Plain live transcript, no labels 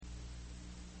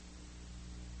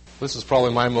This is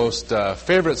probably my most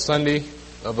favorite Sunday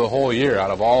of the whole year.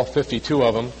 Out of all 52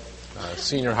 of them,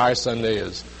 Senior High Sunday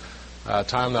is a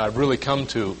time that I've really come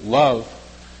to love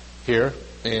here.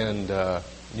 And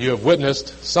you have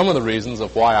witnessed some of the reasons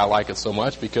of why I like it so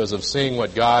much, because of seeing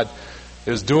what God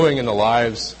is doing in the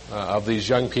lives of these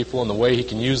young people and the way He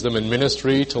can use them in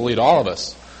ministry to lead all of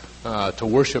us to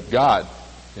worship God.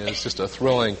 And it's just a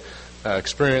thrilling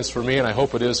experience for me, and I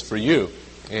hope it is for you.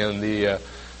 And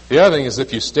the other thing is,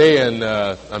 if you stay in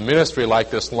a ministry like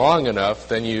this long enough,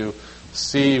 then you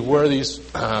see where these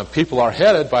people are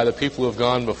headed by the people who have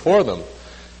gone before them.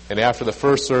 And after the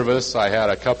first service, I had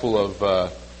a couple of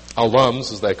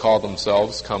alums, as they call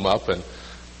themselves, come up and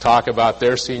talk about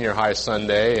their Senior High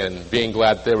Sunday and being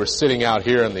glad that they were sitting out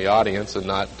here in the audience and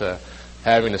not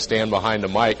having to stand behind a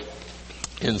mic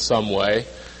in some way.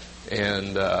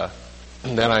 And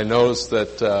then I noticed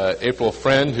that April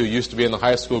Friend, who used to be in the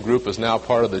high school group, is now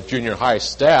part of the junior high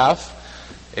staff.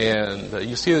 And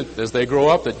you see that as they grow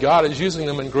up, that God is using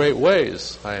them in great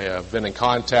ways. I have been in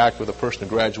contact with a person who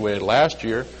graduated last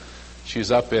year. She's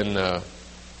up in,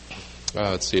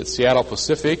 at Seattle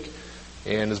Pacific,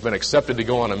 and has been accepted to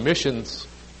go on a missions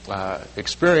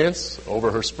experience over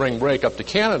her spring break up to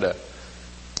Canada.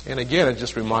 And again, it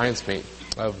just reminds me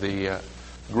of the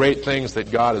great things that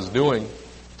God is doing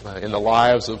in the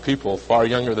lives of people far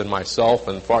younger than myself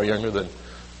and far younger than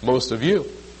most of you.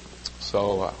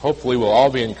 So hopefully we'll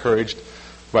all be encouraged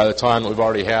by the time that we've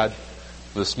already had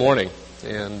this morning.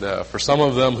 And for some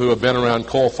of them who have been around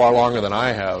Cole far longer than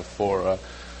I have, for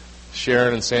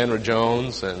Sharon and Sandra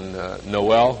Jones and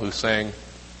Noel, who sang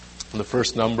the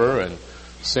first number, and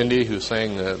Cindy, who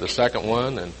sang the second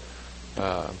one, and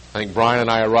I think Brian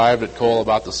and I arrived at Cole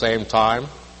about the same time,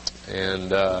 and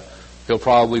he'll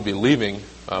probably be leaving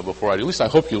before I do. At least I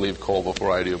hope you leave Cole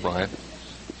before I do, Brian.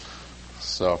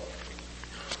 So,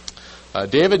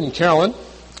 David and Carolyn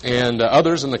and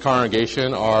others in the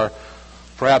congregation are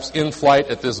perhaps in flight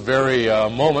at this very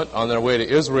moment on their way to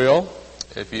Israel.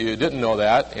 If you didn't know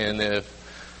that, and if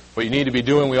what you need to be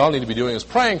doing, we all need to be doing, is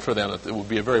praying for them, that it will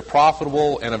be a very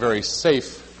profitable and a very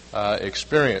safe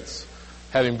experience.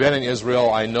 Having been in Israel,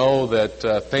 I know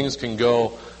that things can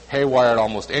go haywire at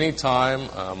almost any time.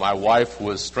 My wife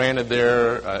was stranded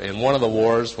there in one of the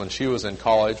wars when she was in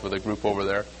college with a group over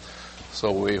there.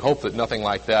 So we hope that nothing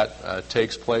like that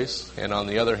takes place. And on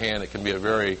the other hand, it can be a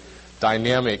very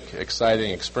dynamic,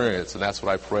 exciting experience. And that's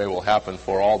what I pray will happen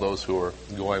for all those who are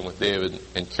going with David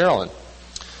and Carolyn.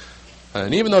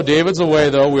 And even though David's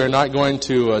away, though, we are not going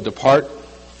to depart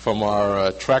from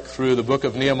our trek through the book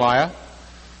of Nehemiah.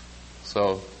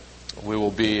 So we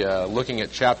will be looking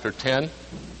at chapter 10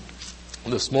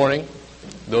 this morning.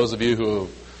 Those of you who have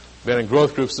been in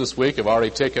growth groups this week have already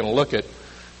taken a look at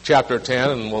chapter 10,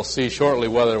 and we'll see shortly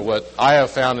whether what I have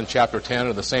found in chapter 10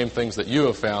 are the same things that you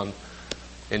have found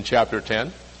in chapter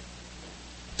 10.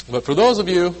 But for those of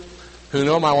you who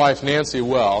know my wife Nancy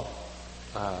well,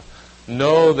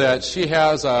 know that she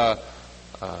has a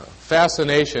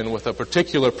fascination with a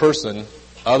particular person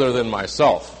other than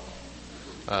myself.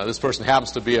 This person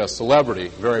happens to be a celebrity,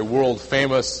 very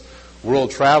world-famous,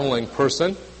 world-traveling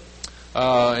person.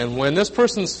 And when this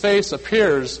person's face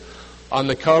appears on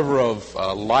the cover of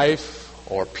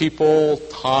Life or People,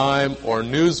 Time, or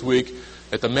Newsweek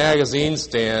at the magazine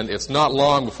stand, it's not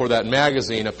long before that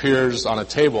magazine appears on a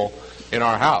table in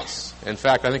our house. In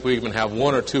fact, I think we even have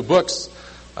one or two books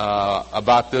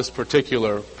about this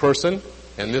particular person.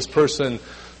 And this person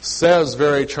says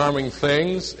very charming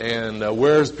things and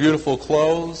wears beautiful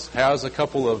clothes, has a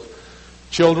couple of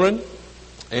children,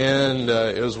 and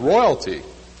is royalty.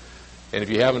 And if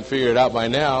you haven't figured it out by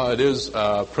now, it is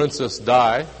Princess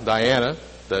Diana,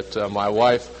 that my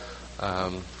wife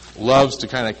loves to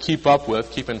kind of keep up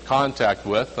with, keep in contact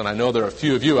with. And I know there are a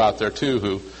few of you out there,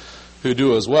 too, who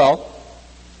do as well.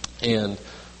 And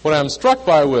what I'm struck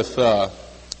by with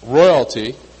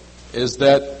royalty is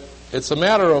that it's a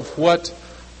matter of what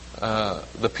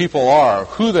the people are,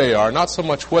 who they are, not so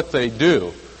much what they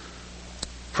do.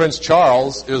 Prince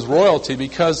Charles is royalty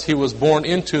because he was born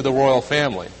into the royal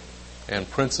family. And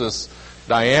Princess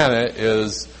Diana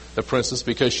is the princess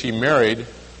because she married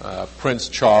Prince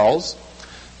Charles.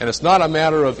 And it's not a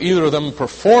matter of either of them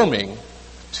performing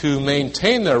to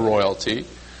maintain their royalty.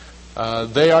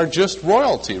 They are just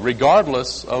royalty,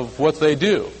 regardless of what they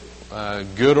do.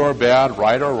 Good or bad,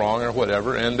 right or wrong, or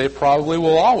whatever. And they probably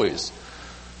will always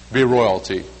be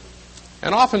royalty.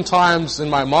 And oftentimes,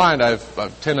 in my mind, I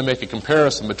tend to make a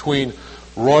comparison between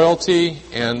royalty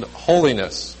and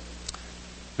holiness.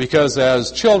 Because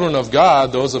as children of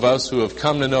God, those of us who have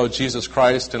come to know Jesus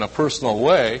Christ in a personal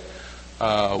way,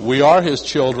 we are His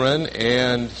children,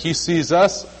 and He sees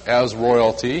us as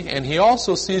royalty, and he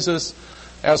also sees us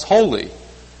as holy,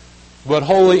 but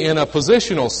holy in a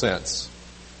positional sense.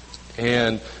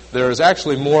 And there is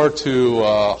actually more to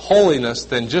holiness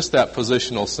than just that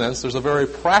positional sense. There's a very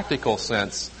practical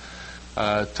sense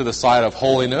to the side of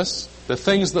holiness. The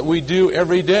things that we do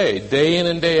every day in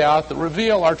and day out, that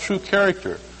reveal our true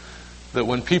character. That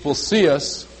when people see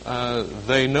us,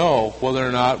 they know whether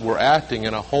or not we're acting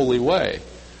in a holy way.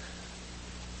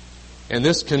 And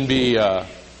this can be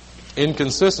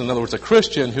inconsistent. In other words, a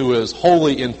Christian who is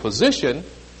holy in position,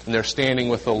 and they're standing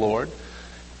with the Lord,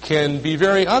 can be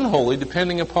very unholy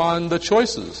depending upon the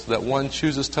choices that one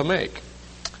chooses to make.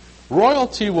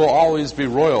 Royalty will always be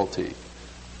royalty,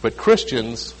 but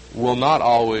Christians will not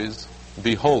always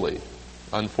be holy,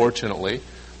 unfortunately,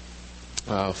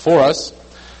 for us.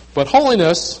 But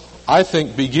holiness, I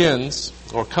think, begins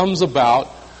or comes about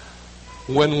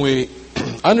when we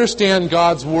understand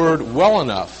God's Word well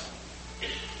enough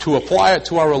to apply it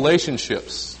to our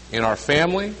relationships in our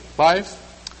family life,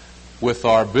 with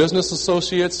our business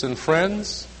associates and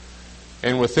friends,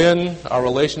 and within our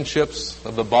relationships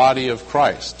of the body of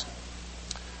Christ.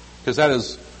 Because that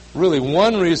is really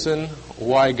one reason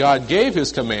why God gave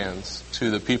His commands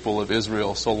to the people of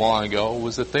Israel so long ago,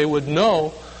 was that they would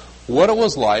know what it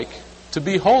was like to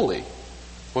be holy,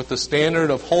 what the standard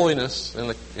of holiness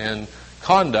and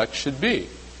conduct should be.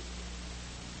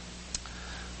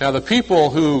 Now, the people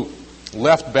who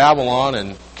left Babylon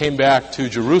and came back to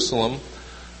Jerusalem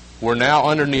were now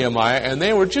under Nehemiah, and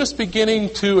they were just beginning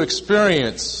to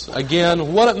experience,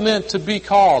 again, what it meant to be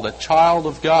called a child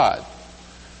of God.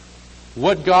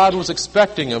 What God was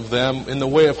expecting of them in the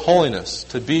way of holiness,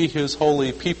 to be His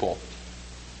holy people.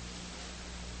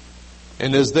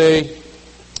 And as they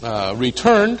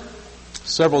returned,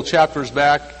 several chapters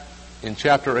back in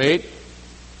chapter 8,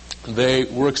 they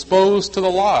were exposed to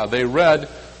the law. They read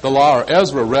the law, or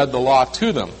Ezra read the law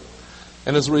to them.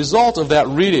 And as a result of that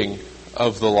reading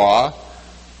of the law,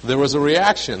 there was a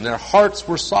reaction. Their hearts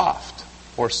were soft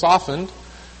or softened,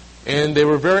 and they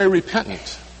were very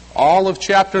repentant. All of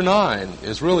chapter 9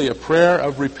 is really a prayer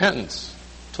of repentance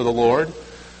to the Lord,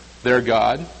 their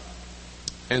God.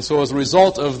 And so as a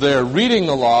result of their reading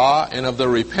the law and of their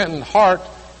repentant heart,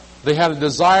 they had a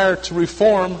desire to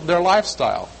reform their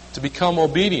lifestyle, to become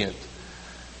obedient.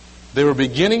 They were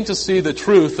beginning to see the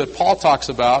truth that Paul talks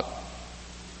about,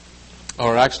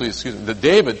 that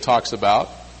David talks about,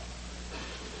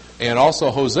 and also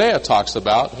Hosea talks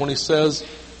about, when he says,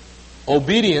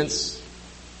 obedience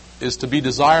is to be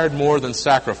desired more than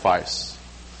sacrifice.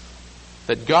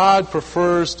 That God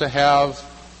prefers to have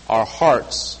our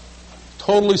hearts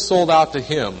totally sold out to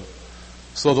Him,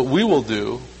 so that we will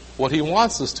do what He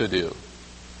wants us to do.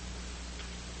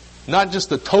 Not just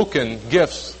the token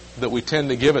gifts that we tend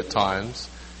to give at times,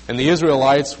 and the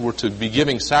Israelites were to be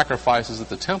giving sacrifices at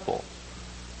the temple.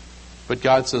 But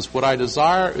God says, what I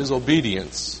desire is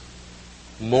obedience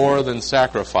more than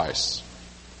sacrifice.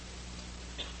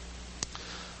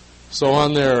 So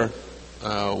on their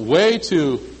way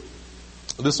to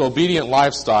this obedient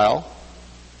lifestyle,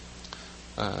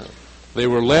 they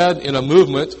were led in a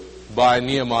movement by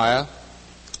Nehemiah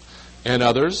and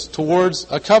others towards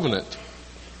a covenant.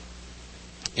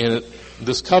 And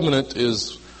this covenant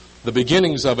is, the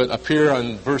beginnings of it appear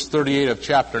on verse 38 of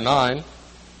chapter 9,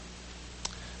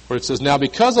 where it says, now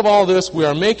because of all this, we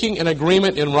are making an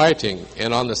agreement in writing,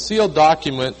 and on the sealed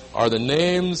document are the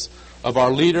names of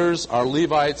our leaders, our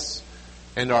Levites,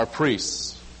 and our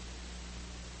priests.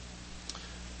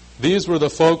 These were the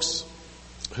folks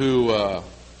who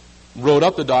wrote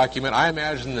up the document. I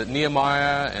imagine that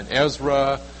Nehemiah and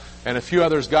Ezra and a few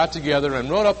others got together and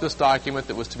wrote up this document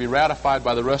that was to be ratified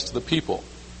by the rest of the people.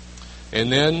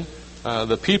 And then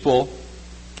the people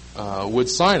would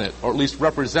sign it, or at least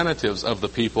representatives of the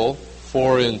people,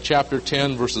 for in chapter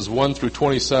 10, verses 1 through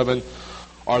 27,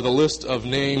 are the list of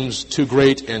names too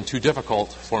great and too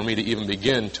difficult for me to even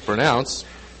begin to pronounce.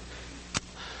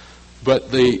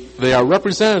 But they are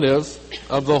representative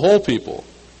of the whole people.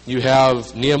 You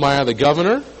have Nehemiah the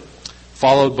governor,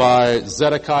 followed by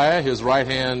Zedekiah, his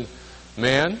right-hand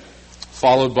man,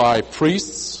 followed by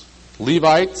priests,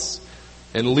 Levites,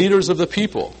 and leaders of the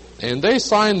people. And they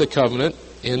signed the covenant,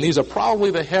 and these are probably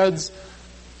the heads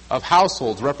of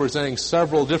households representing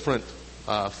several different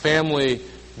family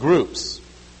groups.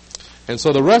 And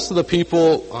so the rest of the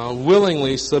people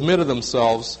willingly submitted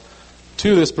themselves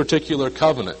to this particular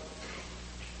covenant.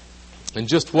 And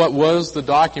just what was the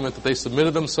document that they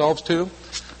submitted themselves to?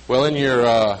 Well, in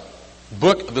your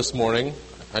book this morning,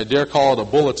 I dare call it a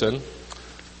bulletin,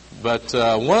 but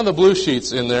one of the blue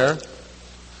sheets in there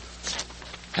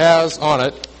has on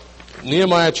it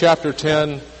Nehemiah chapter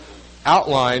 10,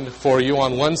 outlined for you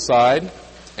on one side,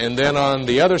 and then on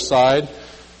the other side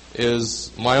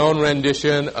is my own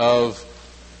rendition of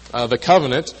the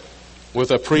covenant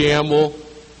with a preamble,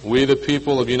 we the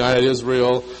people of United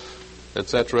Israel,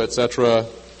 etc.,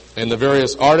 and the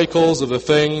various articles of the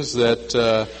things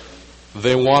that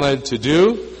they wanted to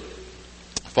do,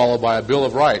 followed by a Bill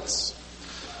of Rights.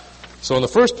 So in the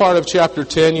first part of chapter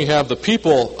 10, you have the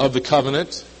people of the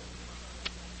covenant.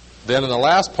 Then in the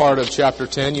last part of chapter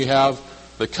 10, you have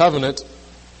the covenant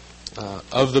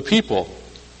of the people.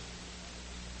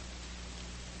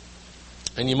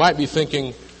 And you might be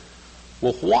thinking,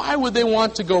 well, why would they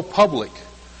want to go public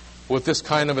with this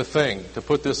kind of a thing, to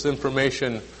put this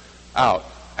information out?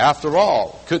 After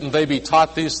all, couldn't they be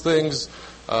taught these things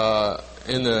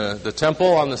in the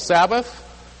temple on the Sabbath?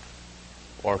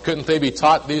 Or couldn't they be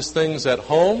taught these things at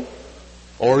home?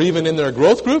 Or even in their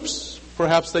growth groups?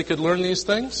 Perhaps they could learn these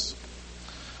things?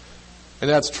 And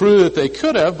that's true that they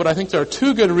could have, but I think there are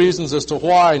two good reasons as to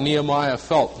why Nehemiah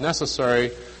felt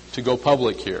necessary to go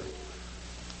public here.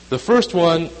 The first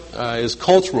one is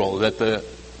cultural, that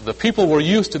the people were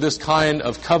used to this kind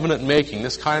of covenant making,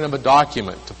 this kind of a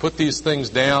document, to put these things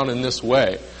down in this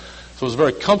way. So it was a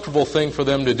very comfortable thing for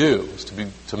them to do,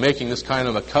 to making this kind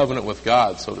of a covenant with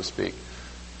God, so to speak,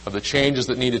 of the changes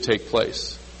that need to take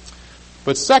place.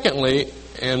 But secondly,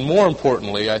 and more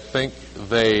importantly, I think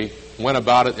they went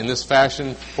about it in this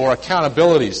fashion for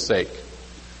accountability's sake.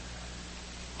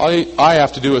 All I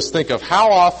have to do is think of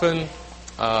how often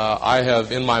I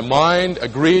have in my mind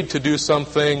agreed to do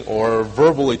something or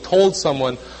verbally told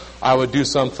someone I would do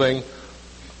something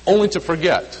only to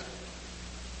forget,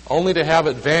 only to have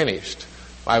it vanished.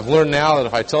 I've learned now that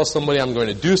if I tell somebody I'm going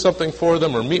to do something for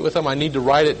them or meet with them, I need to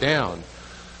write it down.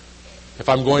 If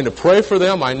I'm going to pray for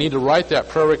them, I need to write that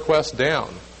prayer request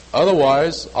down.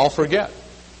 Otherwise, I'll forget.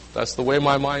 That's the way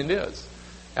my mind is.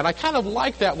 And I kind of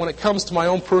like that when it comes to my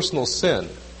own personal sin.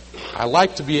 I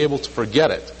like to be able to forget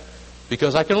it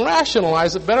because I can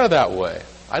rationalize it better that way.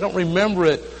 I don't remember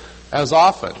it as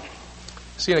often.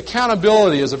 See,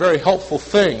 accountability is a very helpful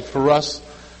thing for us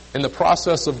in the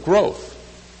process of growth.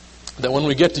 That when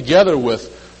we get together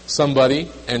with somebody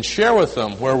and share with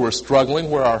them where we're struggling,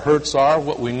 where our hurts are,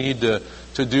 what we need to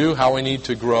do, how we need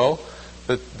to grow,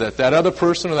 that other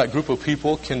person or that group of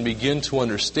people can begin to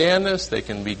understand us, they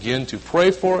can begin to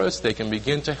pray for us, they can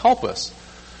begin to help us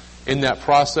in that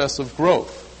process of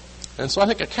growth. And so I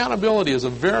think accountability is a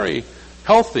very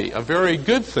healthy, a very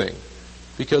good thing,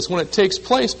 because when it takes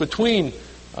place between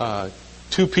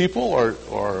two people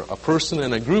or a person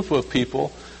and a group of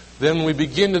people, then we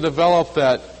begin to develop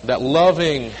that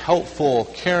loving, helpful,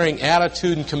 caring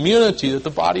attitude and community that the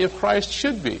body of Christ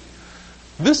should be.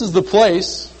 This is the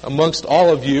place amongst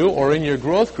all of you or in your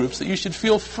growth groups that you should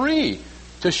feel free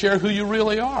to share who you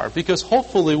really are, because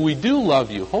hopefully we do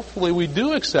love you. Hopefully we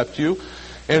do accept you.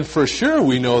 And for sure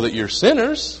we know that you're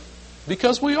sinners,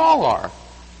 because we all are.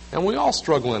 And we all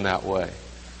struggle in that way.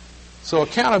 So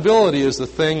accountability is the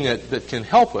thing that can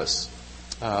help us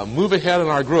move ahead in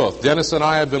our growth. Dennis and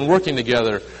I have been working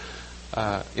together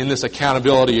in this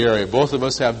accountability area. Both of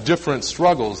us have different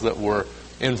struggles that we're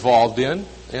involved in,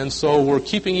 and so we're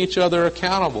keeping each other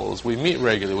accountable as we meet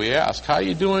regularly. We ask, how are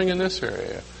you doing in this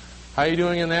area? How are you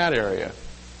doing in that area?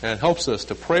 And it helps us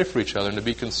to pray for each other and to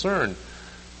be concerned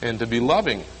and to be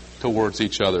loving towards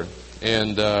each other.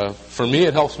 And for me,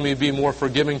 it helps me be more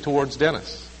forgiving towards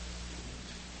Dennis.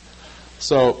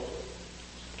 So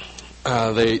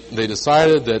they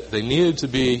decided that they needed to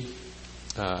be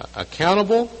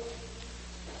accountable.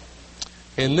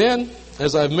 And then,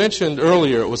 as I've mentioned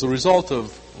earlier, it was a result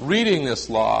of reading this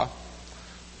law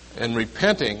and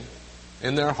repenting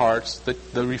in their hearts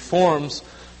that the reforms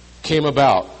came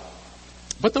about.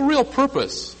 But the real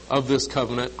purpose of this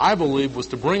covenant, I believe, was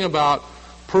to bring about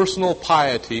personal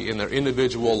piety in their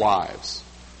individual lives,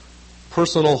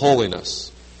 personal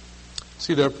holiness.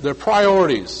 See, their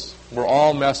priorities were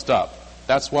all messed up.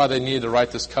 That's why they needed to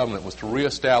write this covenant, was to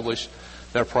reestablish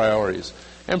their priorities.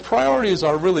 And priorities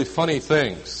are really funny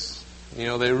things. You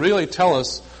know, they really tell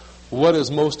us what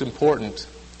is most important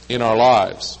in our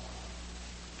lives.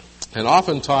 And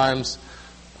oftentimes,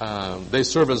 they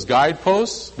serve as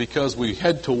guideposts because we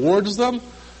head towards them,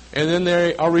 and then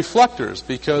they are reflectors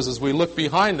because as we look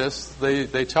behind us,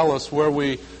 they tell us where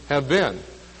we have been.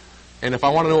 And if I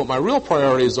want to know what my real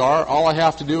priorities are, all I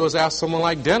have to do is ask someone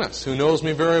like Dennis, who knows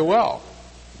me very well,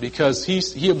 because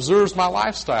he observes my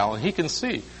lifestyle and he can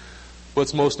see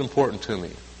what's most important to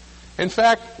me. In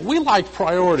fact, we like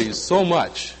priorities so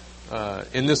much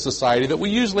in this society that we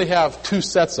usually have two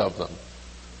sets of them.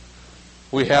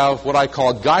 We have what I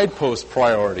call guidepost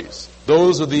priorities.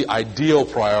 Those are the ideal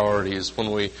priorities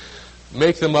when we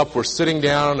make them up, we're sitting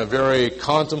down in a very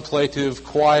contemplative,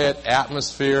 quiet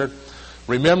atmosphere,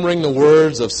 remembering the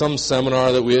words of some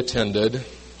seminar that we attended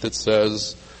that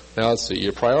says, now let's see,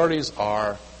 your priorities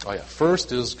are,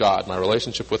 first is God, my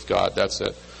relationship with God, that's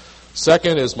it.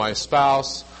 Second is my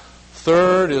spouse.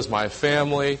 Third is my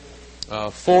family.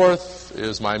 Fourth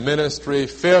is my ministry.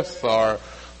 Fifth are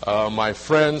my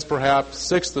friends, perhaps.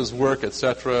 Sixth is work,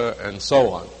 etc., and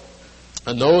so on.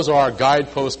 And those are our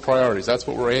guidepost priorities. That's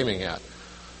what we're aiming at.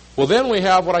 Well, then we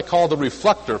have what I call the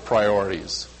reflector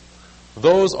priorities.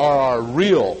 Those are our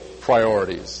real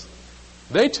priorities.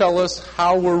 They tell us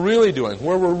how we're really doing,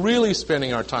 where we're really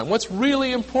spending our time, what's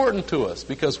really important to us,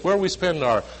 because where we spend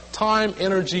our time,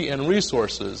 energy, and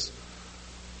resources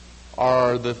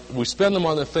we spend them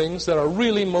on the things that are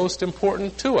really most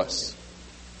important to us.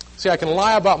 See, I can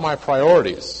lie about my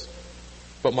priorities,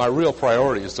 but my real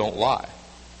priorities don't lie.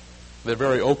 They're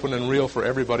very open and real for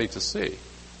everybody to see.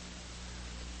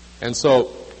 And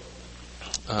so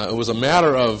it was a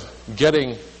matter of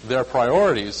getting their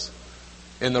priorities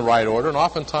in the right order, and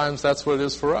oftentimes that's what it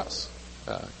is for us.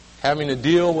 Having to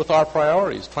deal with our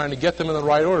priorities, trying to get them in the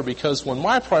right order, because when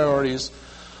my priorities,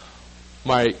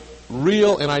 my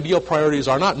real and ideal priorities,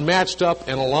 are not matched up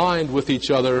and aligned with each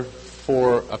other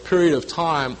for a period of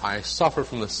time, I suffer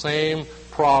from the same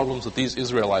problems that these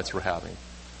Israelites were having.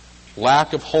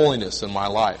 Lack of holiness in my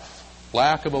life,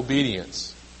 lack of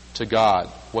obedience to God,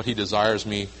 what He desires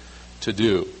me to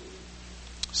do.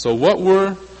 So what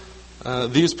were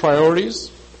these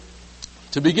priorities?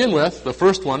 To begin with, the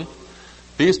first one,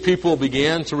 these people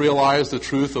began to realize the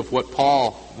truth of what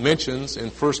Paul mentions in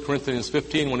 1 Corinthians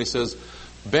 15 when he says,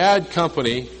 bad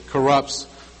company corrupts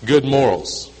good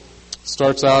morals. It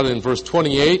starts out in verse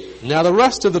 28. Now the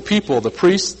rest of the people, the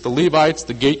priests, the Levites,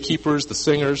 the gatekeepers, the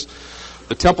singers,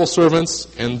 the temple servants,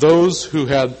 and those who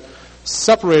had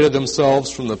separated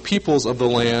themselves from the peoples of the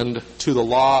land to the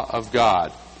law of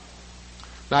God.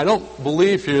 Now, I don't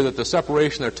believe here that the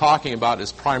separation they're talking about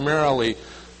is primarily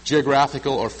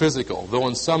geographical or physical, though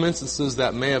in some instances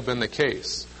that may have been the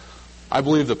case. I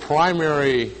believe the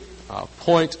primary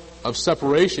point of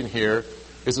separation here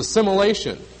is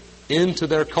assimilation into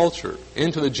their culture,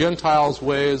 into the Gentiles'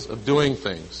 ways of doing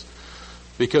things,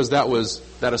 because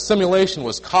that assimilation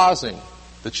was causing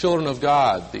the children of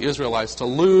God, the Israelites, to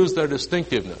lose their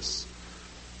distinctiveness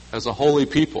as a holy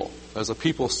people, as a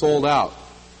people sold out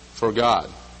for God.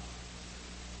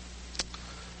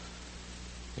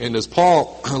 And as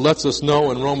Paul lets us know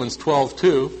in Romans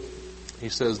 12:2, he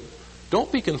says,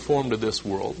 don't be conformed to this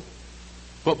world,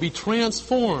 but be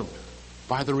transformed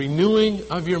by the renewing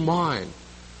of your mind,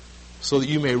 so that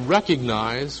you may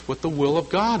recognize what the will of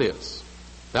God is,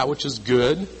 that which is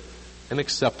good and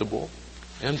acceptable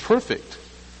and perfect.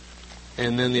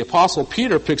 And then the Apostle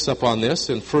Peter picks up on this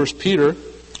in 1 Peter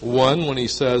 1 when he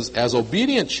says, as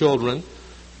obedient children,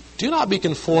 do not be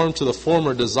conformed to the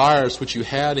former desires which you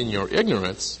had in your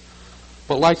ignorance,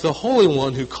 but like the Holy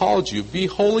One who called you, be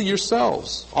holy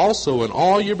yourselves, also in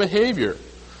all your behavior,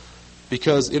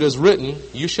 because it is written,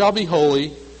 you shall be holy,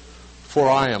 for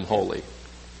I am holy.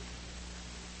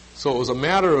 So it was a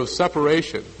matter of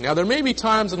separation. Now there may be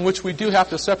times in which we do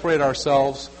have to separate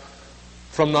ourselves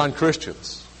from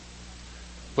non-Christians,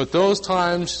 but those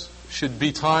times should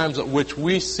be times at which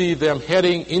we see them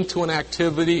heading into an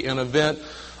activity, an event,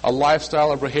 a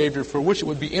lifestyle or behavior for which it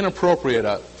would be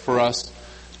inappropriate for us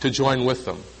to join with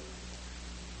them.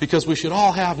 Because we should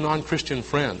all have non-Christian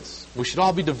friends. We should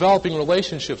all be developing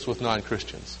relationships with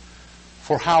non-Christians.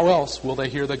 For how else will they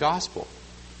hear the gospel?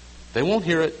 They won't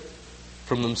hear it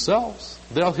from themselves.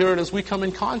 They'll hear it as we come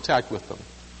in contact with them.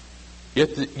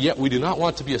 Yet we do not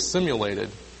want to be assimilated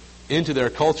into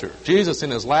their culture. Jesus, in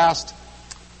his last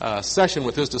session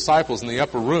with his disciples in the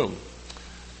upper room,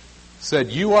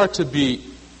 said, you are to be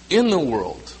in the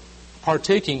world,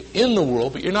 partaking in the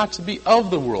world, but you're not to be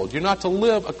of the world. You're not to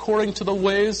live according to the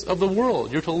ways of the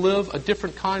world. You're to live a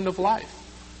different kind of life.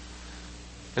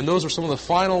 And those are some of the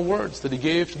final words that he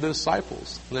gave to the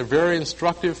disciples. And they're very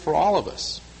instructive for all of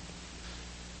us.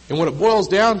 And what it boils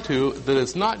down to, that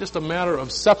it's not just a matter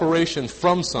of separation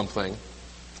from something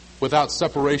without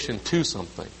separation to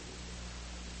something.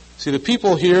 See, the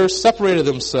people here separated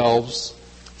themselves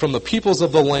from the peoples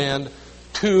of the land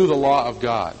to the law of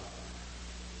God.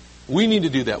 We need to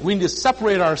do that. We need to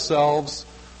separate ourselves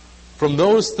from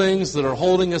those things that are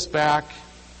holding us back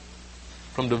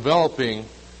from developing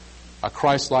a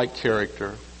Christ-like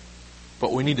character.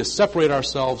 But we need to separate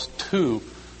ourselves to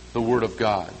the Word of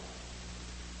God.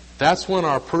 That's when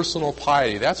our personal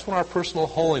piety, that's when our personal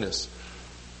holiness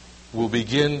will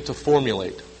begin to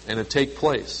formulate and to take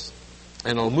place.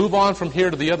 And it'll move on from here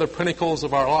to the other pinnacles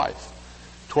of our life,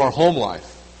 to our home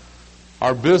life,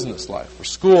 our business life, our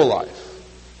school life,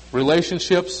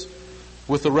 relationships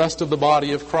with the rest of the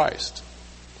body of Christ.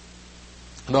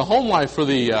 The home life for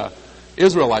the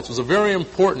Israelites was a very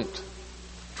important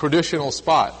traditional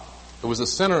spot. It was a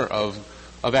center of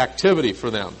activity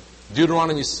for them.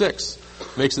 Deuteronomy 6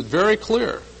 makes it very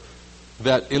clear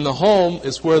that in the home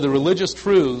is where the religious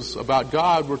truths about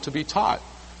God were to be taught.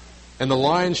 And the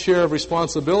lion's share of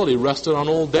responsibility rested on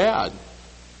old dad.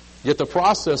 Yet the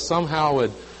process somehow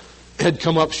had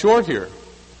come up short here.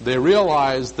 They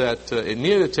realized that it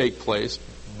needed to take place,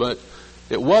 but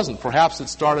it wasn't. Perhaps it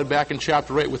started back in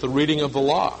chapter 8 with the reading of the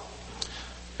law.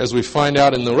 As we find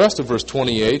out in the rest of verse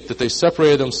 28, that they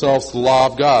separated themselves to the law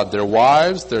of God, their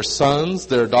wives, their sons,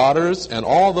 their daughters, and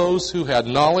all those who had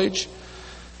knowledge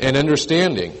and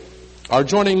understanding, are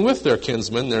joining with their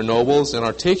kinsmen, their nobles, and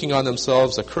are taking on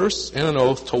themselves a curse and an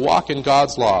oath to walk in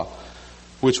God's law,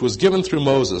 which was given through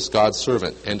Moses, God's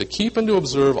servant, and to keep and to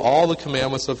observe all the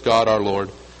commandments of God our Lord,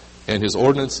 and His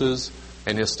ordinances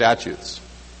and His statutes.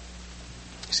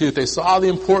 You see that they saw the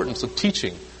importance of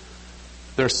teaching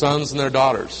their sons and their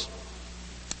daughters.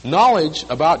 Knowledge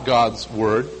about God's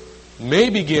Word may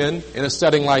begin in a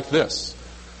setting like this,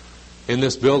 in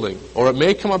this building, or it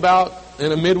may come about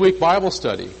in a midweek Bible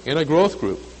study, in a growth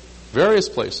group, various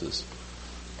places.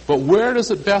 But where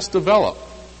does it best develop?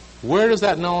 Where does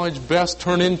that knowledge best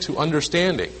turn into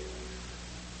understanding?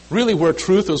 Really where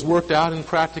truth is worked out in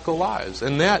practical lives.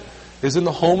 And that is in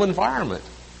the home environment,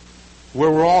 where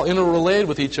we're all interrelated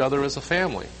with each other as a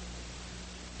family.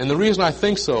 And the reason I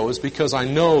think so is because I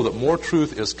know that more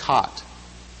truth is caught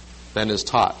than is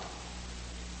taught.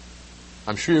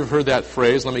 I'm sure you've heard that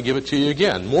phrase. Let me give it to you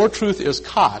again. More truth is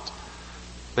caught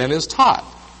than is taught.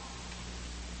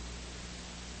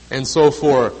 And so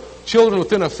for children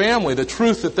within a family, the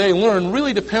truth that they learn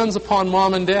really depends upon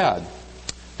mom and dad.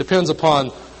 Depends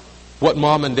upon what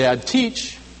mom and dad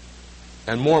teach,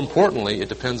 and more importantly, it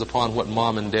depends upon what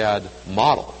mom and dad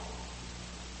model.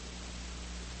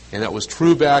 And that was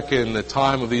true back in the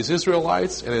time of these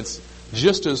Israelites, and it's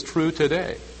just as true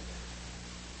today.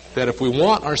 That if we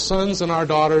want our sons and our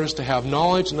daughters to have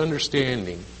knowledge and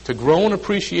understanding, to grow in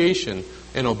appreciation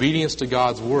and obedience to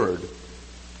God's Word,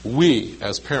 we,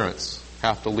 as parents,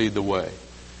 have to lead the way.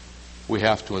 We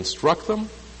have to instruct them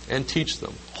and teach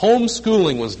them.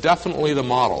 Homeschooling was definitely the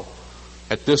model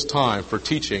at this time for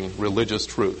teaching religious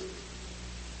truth.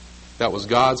 That was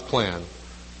God's plan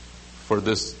for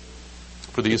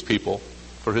these people,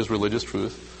 for His religious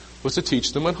truth, was to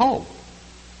teach them at home.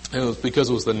 And it was because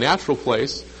it was the natural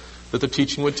place that the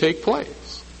teaching would take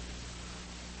place.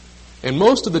 And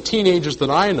most of the teenagers that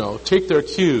I know take their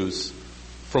cues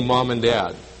from mom and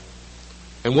dad.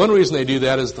 And one reason they do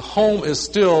that is the home is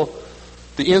still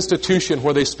the institution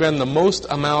where they spend the most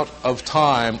amount of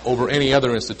time over any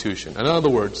other institution. In other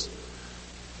words,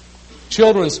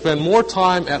 children spend more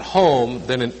time at home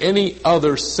than in any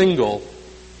other single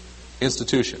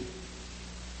institution.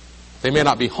 They may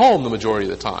not be home the majority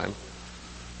of the time,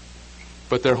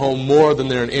 but they're home more than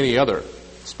they're in any other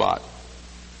spot.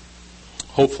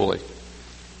 Hopefully.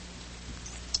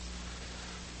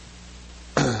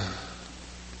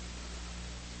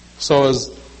 So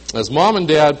as mom and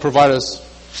dad provide us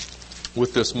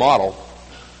with this model,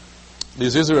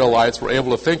 these Israelites were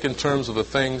able to think in terms of the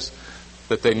things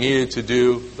that they needed to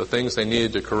do, the things they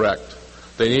needed to correct.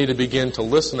 They needed to begin to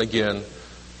listen again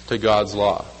to God's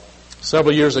law.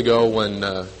 Several years ago, when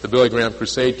the Billy Graham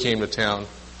Crusade came to town,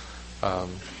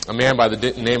 a man by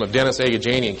the name of Dennis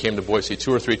Agajanian came to Boise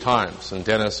 2 or 3 times. And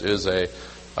Dennis is a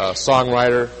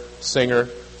songwriter, singer,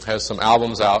 has some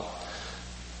albums out.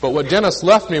 But what Dennis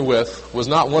left me with was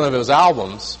not one of his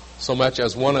albums so much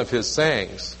as one of his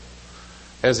sayings.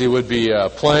 As he would be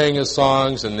playing his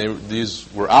songs, and these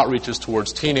were outreaches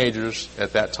towards teenagers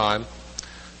at that time,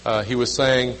 he was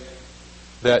saying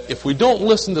that if we don't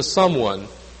listen to someone,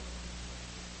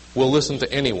 we'll listen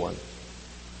to anyone.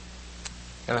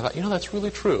 And I thought, that's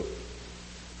really true.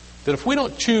 That if we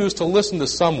don't choose to listen to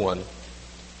someone,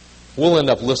 we'll end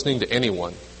up listening to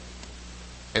anyone.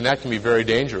 And that can be very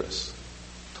dangerous,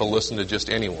 to listen to just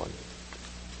anyone.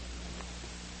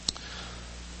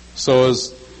 So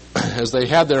as they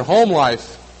had their home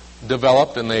life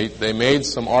developed, and they made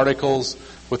some articles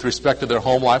with respect to their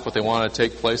home life, what they wanted to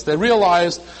take place, they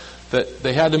realized that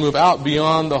they had to move out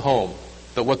beyond the home.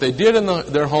 That what they did in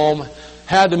their home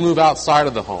had to move outside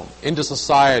of the home, into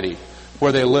society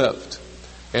where they lived.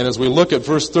 And as we look at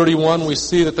verse 31, we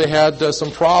see that they had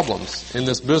some problems in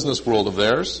this business world of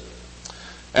theirs.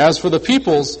 As for the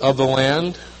peoples of the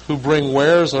land who bring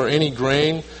wares or any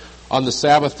grain on the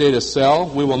Sabbath day to sell.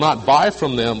 We will not buy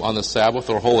from them on the Sabbath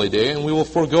or holy day, and we will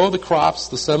forego the crops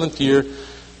the 7th year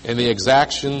and the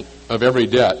exaction of every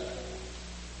debt.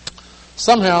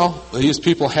 Somehow, these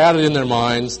people had it in their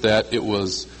minds that it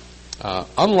was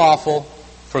unlawful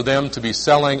for them to be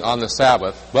selling on the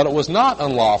Sabbath, but it was not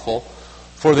unlawful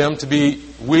for them to be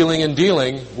wheeling and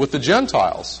dealing with the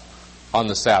Gentiles on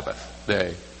the Sabbath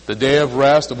day, the day of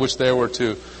rest of which they were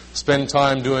to spend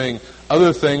time doing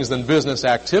other things than business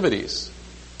activities.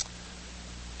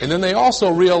 And then they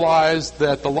also realized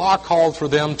that the law called for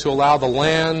them to allow the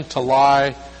land to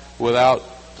lie without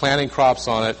planting crops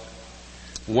on it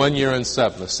 1 year and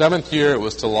 7. The 7th year it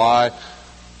was to lie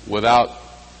without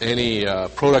any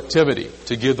productivity,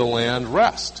 to give the land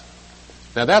rest.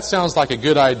 Now that sounds like a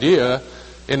good idea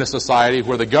in a society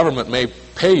where the government may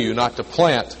pay you not to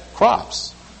plant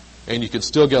crops, and you could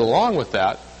still get along with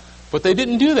that, but they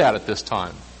didn't do that at this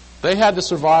time. They had to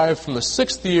survive from the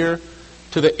 6th year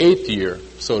to the 8th year,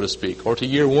 so to speak, or to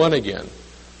year 1 again.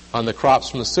 On the crops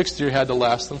from the 6th year had to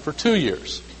last them for 2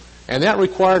 years. And that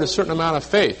required a certain amount of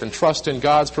faith and trust in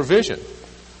God's provision.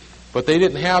 But they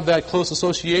didn't have that close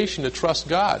association to trust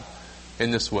God in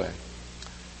this way.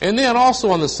 And then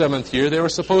also on the 7th year, they were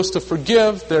supposed to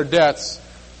forgive their debts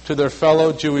to their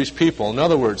fellow Jewish people. In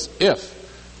other words, if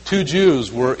 2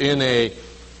 Jews were in a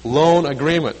loan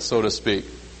agreement, so to speak,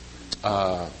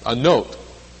 a note,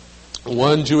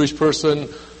 one Jewish person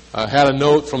had a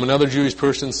note from another Jewish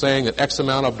person saying that X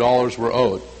amount of dollars were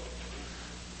owed.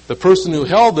 The person who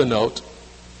held the note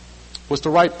was to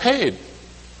write paid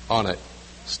on it,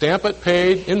 stamp it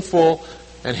paid in full,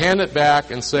 and hand it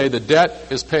back and say the debt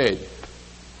is paid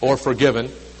or forgiven.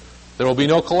 There will be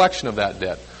no collection of that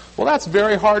debt. Well, that's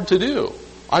very hard to do.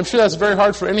 I'm sure that's very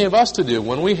hard for any of us to do.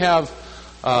 When we have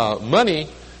money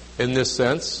in this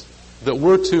sense, that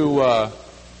we're to,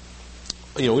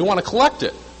 we want to collect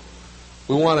it.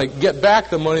 We want to get back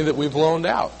the money that we've loaned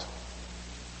out.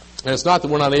 And it's not that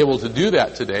we're not able to do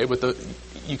that today, but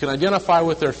you can identify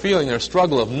with their feeling, their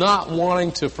struggle of not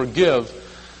wanting to forgive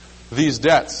these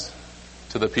debts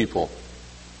to the people.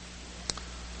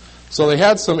 So they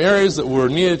had some areas that were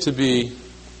needed to be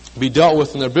dealt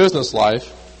with in their business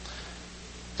life.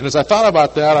 And as I thought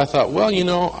about that, I thought,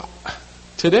 well,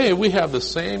 today we have the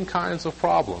same kinds of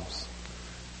problems.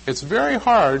 It's very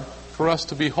hard for us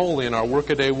to be holy in our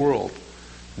workaday world,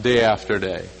 day after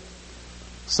day.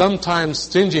 Sometimes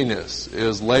stinginess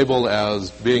is labeled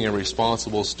as being a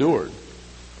responsible steward.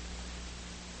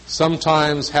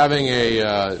 Sometimes having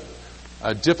a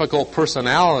difficult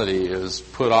personality is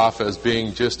put off as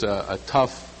being just a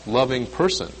tough, loving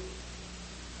person.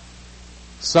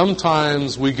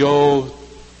 Sometimes we go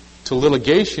to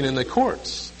litigation in the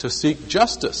courts to seek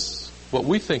justice, what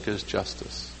we think is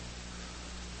justice.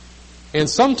 And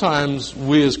sometimes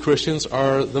we as Christians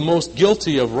are the most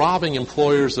guilty of robbing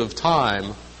employers of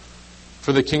time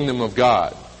for the kingdom of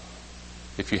God.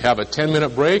 If you have a 10-minute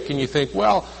break and you think,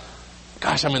 well,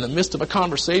 gosh, I'm in the midst of a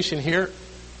conversation here,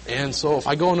 and so if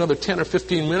I go another 10 or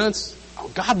 15 minutes,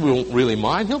 God won't really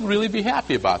mind. He'll really be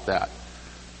happy about that.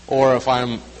 Or if I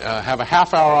have a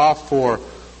half hour off for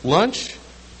lunch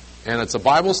and it's a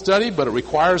Bible study, but it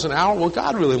requires an hour, well,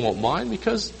 God really won't mind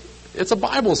because it's a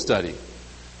Bible study.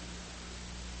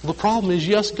 The problem is,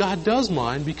 yes, God does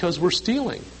mind because we're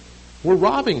stealing. We're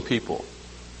robbing people.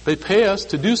 They pay us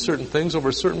to do certain things over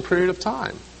a certain period of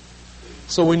time.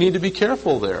 So we need to be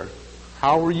careful there,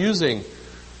 how we're using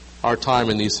our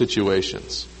time in these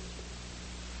situations.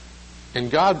 And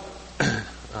God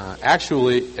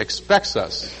actually expects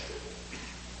us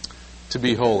to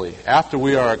be holy. After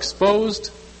we are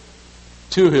exposed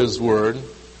to His Word,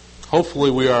 hopefully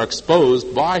we are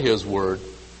exposed by His Word,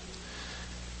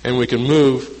 and we can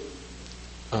move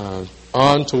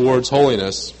on towards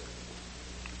holiness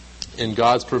in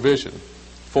God's provision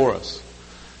for us.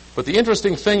 But the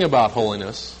interesting thing about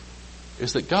holiness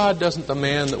is that God doesn't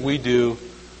demand that we do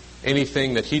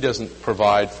anything that He doesn't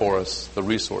provide for us the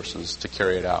resources to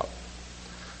carry it out.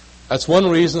 That's one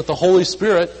reason that the Holy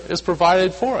Spirit is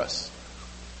provided for us.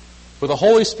 With the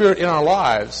Holy Spirit in our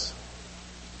lives,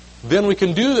 then we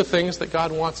can do the things that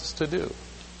God wants us to do.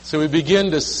 So we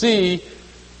begin to see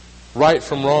right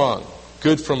from wrong,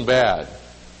 good from bad,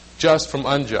 just from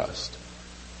unjust.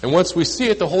 And once we see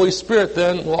it, the Holy Spirit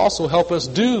then will also help us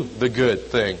do the good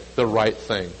thing, the right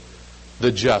thing,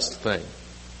 the just thing.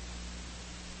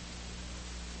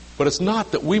 But it's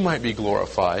not that we might be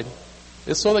glorified.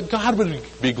 It's so that God would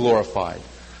be glorified.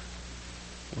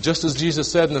 Just as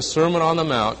Jesus said in the Sermon on the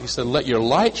Mount, He said, "Let your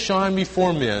light shine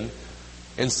before men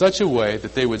in such a way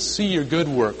that they would see your good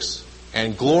works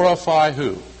and glorify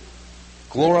who?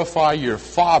 Glorify your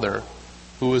Father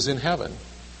who is in heaven."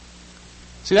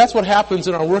 See, that's what happens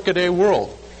in our workaday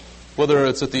world. Whether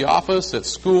it's at the office, at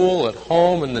school, at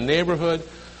home, in the neighborhood,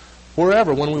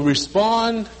 wherever. When we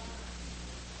respond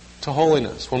to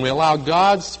holiness, when we allow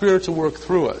God's Spirit to work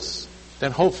through us,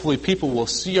 then hopefully people will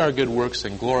see our good works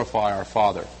and glorify our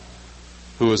Father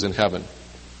who is in heaven.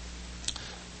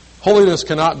 Holiness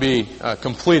cannot be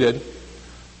completed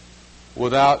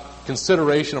without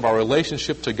consideration of our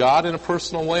relationship to God in a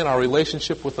personal way and our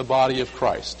relationship with the body of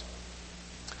Christ.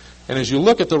 And as you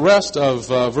look at the rest of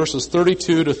verses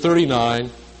 32 to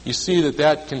 39, you see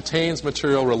that contains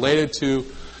material related to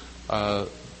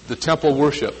the temple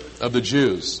worship of the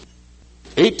Jews.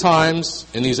 8 times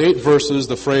in these 8 verses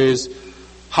the phrase,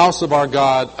 house of our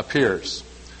God, appears.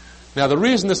 Now the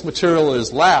reason this material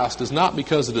is last is not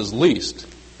because it is least.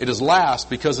 It is last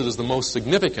because it is the most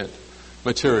significant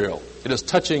material. It is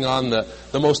touching on the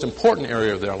most important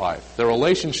area of their life, their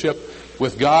relationship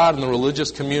with God and the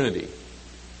religious community.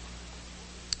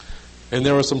 And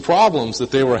there were some problems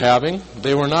that they were having.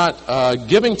 They were not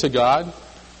giving to God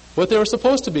what they were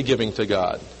supposed to be giving to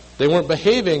God. They weren't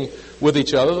behaving with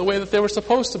each other the way that they were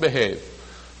supposed to behave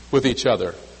with each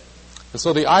other. And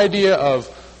so the idea of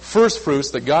first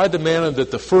fruits, that God demanded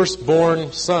that the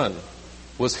firstborn son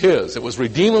was His. It was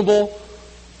redeemable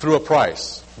through a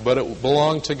price, but it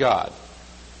belonged to God.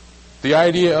 The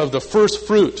idea of the first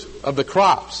fruit of the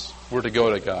crops were to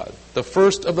go to God. The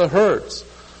first of the herds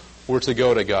were to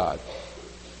go to God.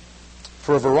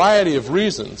 For a variety of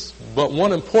reasons, but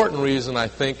one important reason, I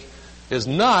think, is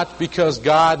not because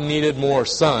God needed more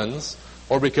sons,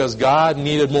 or because God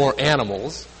needed more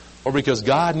animals, or because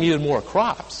God needed more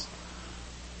crops.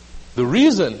 The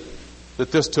reason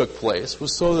that this took place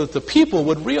was so that the people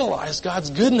would realize God's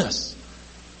goodness,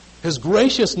 His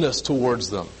graciousness towards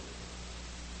them,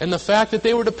 and the fact that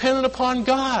they were dependent upon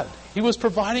God. He was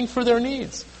providing for their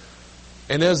needs.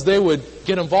 And as they would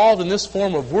get involved in this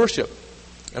form of worship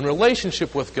and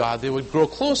relationship with God, they would grow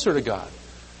closer to God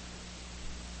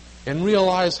and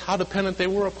realize how dependent they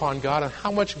were upon God and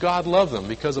how much God loved them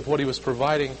because of what He was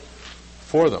providing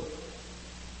for them.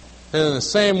 And in the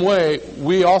same way,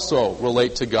 we also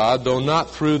relate to God, though not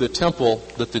through the temple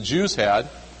that the Jews had.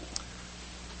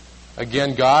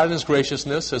 Again, God in His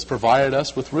graciousness has provided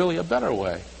us with really a better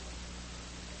way.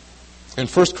 In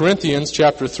 1 Corinthians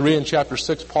chapter 3 and chapter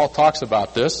 6, Paul talks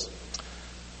about this,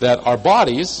 that our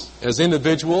bodies as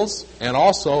individuals and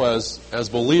also as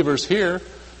believers here,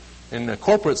 in a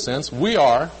corporate sense, we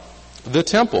are the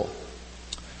temple.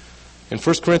 In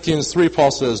 1 Corinthians 3,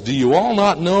 Paul says, do you all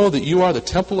not know that you are the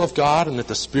temple of God and that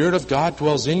the Spirit of God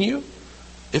dwells in you?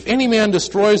 If any man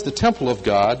destroys the temple of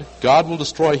God, God will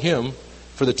destroy him,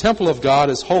 for the temple of God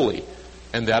is holy,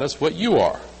 and that is what you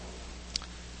are.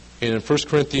 And in 1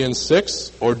 Corinthians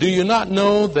 6, or do you not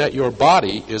know that your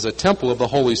body is a temple of the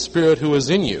Holy Spirit who is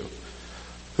in you,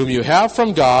 whom you have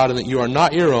from God, and that you are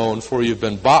not your own, for you have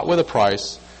been bought with a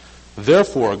price?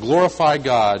 Therefore, glorify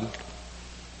God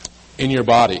in your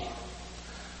body.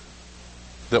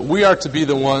 That we are to be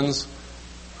the ones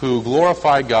who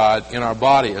glorify God in our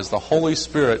body as the Holy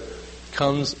Spirit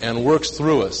comes and works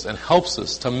through us and helps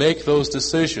us to make those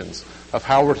decisions of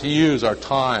how we're to use our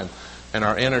time and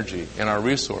our energy and our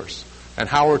resource, and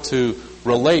how we're to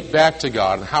relate back to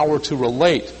God and how we're to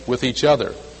relate with each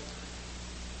other.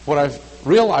 What I've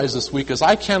realized this week is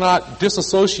I cannot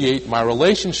disassociate my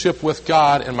relationship with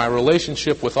God and my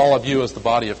relationship with all of you as the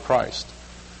body of Christ.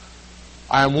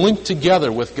 I am linked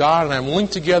together with God, and I'm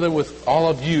linked together with all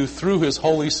of you through His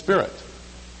Holy Spirit.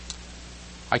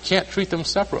 I can't treat them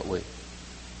separately.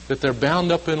 That they're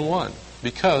bound up in one,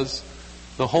 because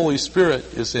the Holy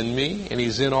Spirit is in me and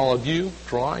He's in all of you,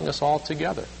 drawing us all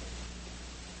together.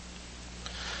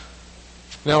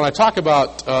 Now, when I talk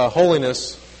about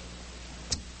holiness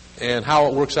and how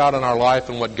it works out in our life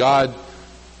and what God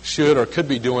should or could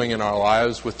be doing in our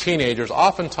lives with teenagers,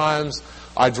 oftentimes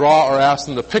I draw or ask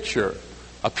them to picture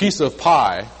a piece of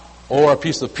pie or a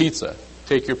piece of pizza.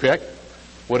 Take your pick,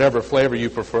 whatever flavor you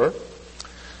prefer.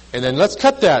 And then let's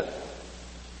cut that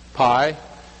pie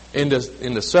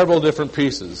into several different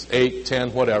pieces, 8,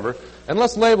 10, whatever, and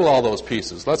let's label all those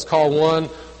pieces. Let's call one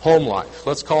home life.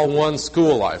 Let's call one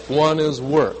school life. One is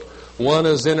work. One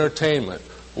is entertainment.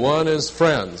 One is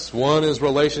friends. One is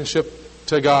relationship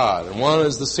to God. And one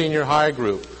is the senior high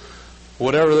group,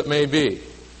 whatever that may be.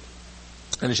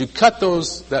 And as you cut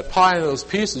that pie into those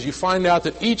pieces, you find out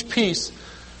that each piece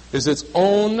is its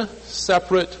own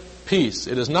separate piece.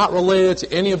 It is not related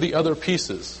to any of the other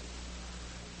pieces.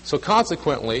 So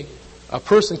consequently, a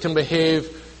person can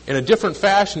behave in a different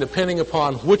fashion depending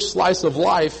upon which slice of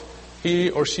life he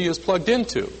or she is plugged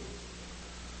into.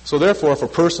 So therefore, if a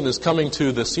person is coming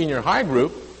to the senior high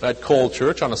group, at Cold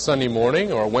Church on a Sunday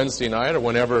morning or a Wednesday night or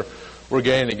whenever we're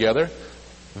getting together,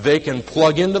 they can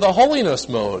plug into the holiness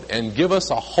mode and give us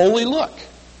a holy look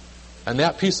and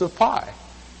that piece of pie.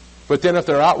 But then if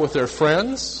they're out with their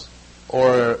friends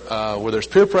or where there's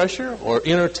peer pressure or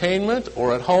entertainment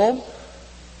or at home,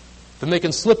 then they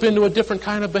can slip into a different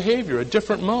kind of behavior, a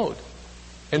different mode,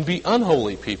 and be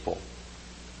unholy people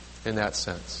in that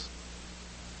sense.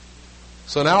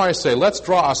 So now I say, let's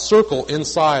draw a circle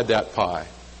inside that pie.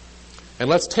 And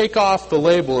let's take off the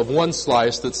label of one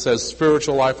slice that says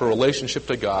spiritual life or relationship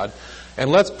to God,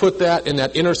 and let's put that in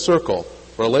that inner circle,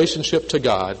 relationship to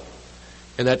God.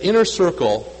 And that inner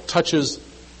circle touches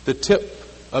the tip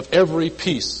of every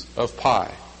piece of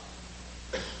pie.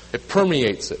 It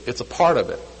permeates it. It's a part of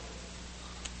it.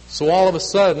 So all of a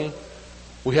sudden,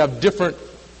 we have different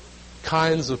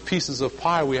kinds of pieces of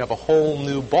pie. We have a whole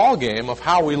new ball game of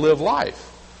how we live life.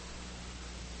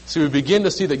 So we begin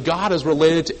to see that God is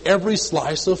related to every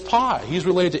slice of pie. He's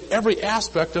related to every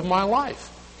aspect of my life.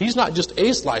 He's not just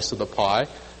a slice of the pie.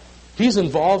 He's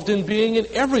involved in being in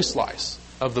every slice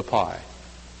of the pie.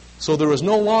 So there is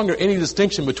no longer any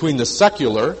distinction between the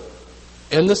secular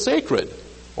and the sacred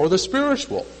or the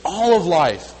spiritual. All of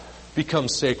life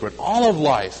becomes sacred. All of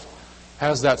life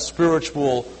has that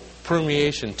spiritual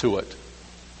permeation to it,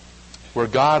 where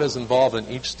God is involved in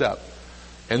each step.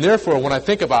 And therefore, when I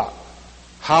think about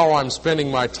how I'm spending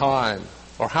my time,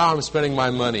 or how I'm spending my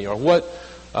money, or what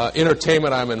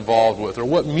entertainment I'm involved with, or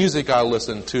what music I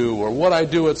listen to, or what I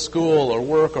do at school or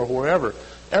work or wherever,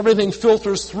 everything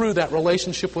filters through that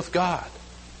relationship with God,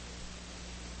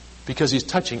 because He's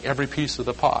touching every piece of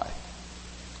the pie.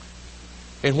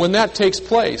 And when that takes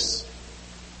place,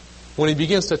 when He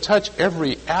begins to touch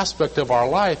every aspect of our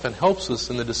life and helps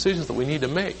us in the decisions that we need to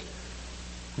make,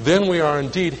 then we are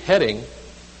indeed heading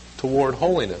toward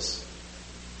holiness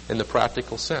in the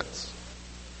practical sense.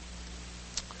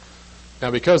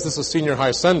 Now, because this is Senior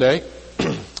High Sunday,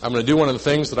 I'm going to do one of the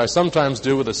things that I sometimes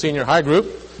do with a senior high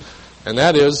group, and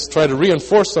that is try to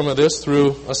reinforce some of this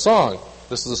through a song.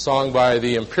 This is a song by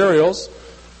the Imperials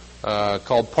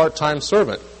called Part-Time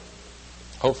Servant.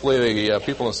 Hopefully the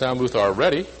people in the sound booth are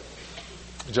ready.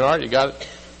 Gerard, you got it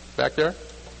back there?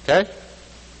 Okay?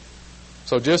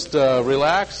 So just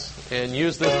relax and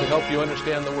use this to help you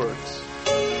understand the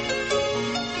words.